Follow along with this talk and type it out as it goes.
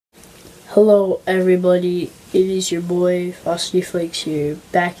Hello everybody, it is your boy Frosty Flakes here,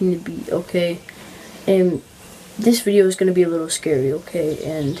 back in the beat, okay? And this video is going to be a little scary, okay?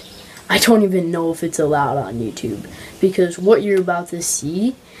 And I don't even know if it's allowed on YouTube, because what you're about to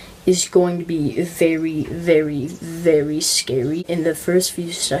see is going to be very, very, very scary. In the first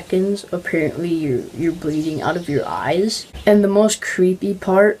few seconds, apparently you're bleeding out of your eyes. And the most creepy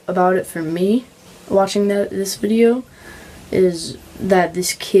part about it for me, watching this video, is that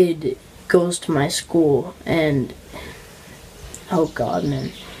this kid goes to my school, and oh god,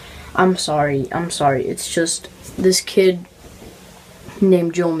 man, I'm sorry, it's just this kid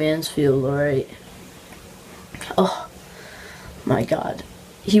named Joe Mansfield, alright? Oh my god,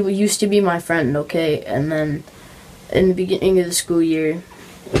 he used to be my friend, okay? And then in the beginning of the school year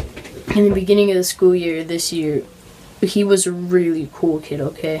this year, he was a really cool kid,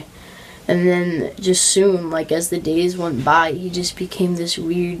 okay? And then just soon, like as the days went by, he just became this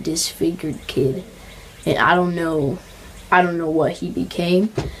weird, disfigured kid. And I don't know what he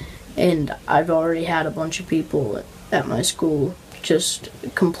became. And I've already had a bunch of people at my school just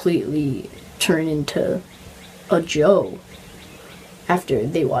completely turn into a Joe after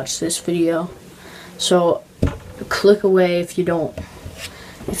they watch this video. So click away if you don't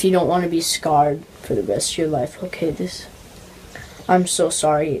want to be scarred for the rest of your life. Okay, I'm so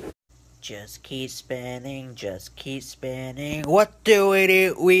sorry. Just keep spinning, just keep spinning. What do?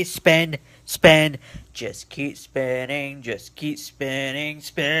 We spin. Just keep spinning, just keep spinning,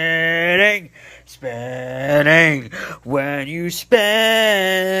 spinning. When you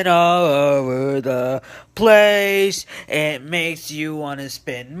spin all over the place, it makes you want to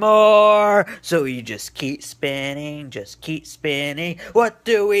spin more. So you just keep spinning, just keep spinning. What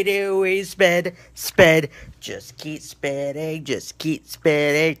do? We spin. Just keep spinning, just keep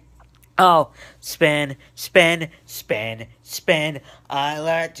spinning. Oh, spin. I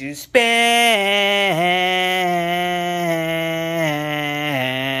like to spin.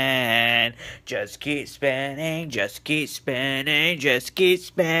 Just keep spinning, just keep spinning, just keep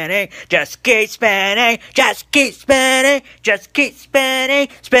spinning, just keep spinning, just keep spinning, just keep spinning.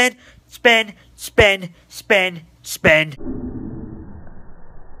 Spin.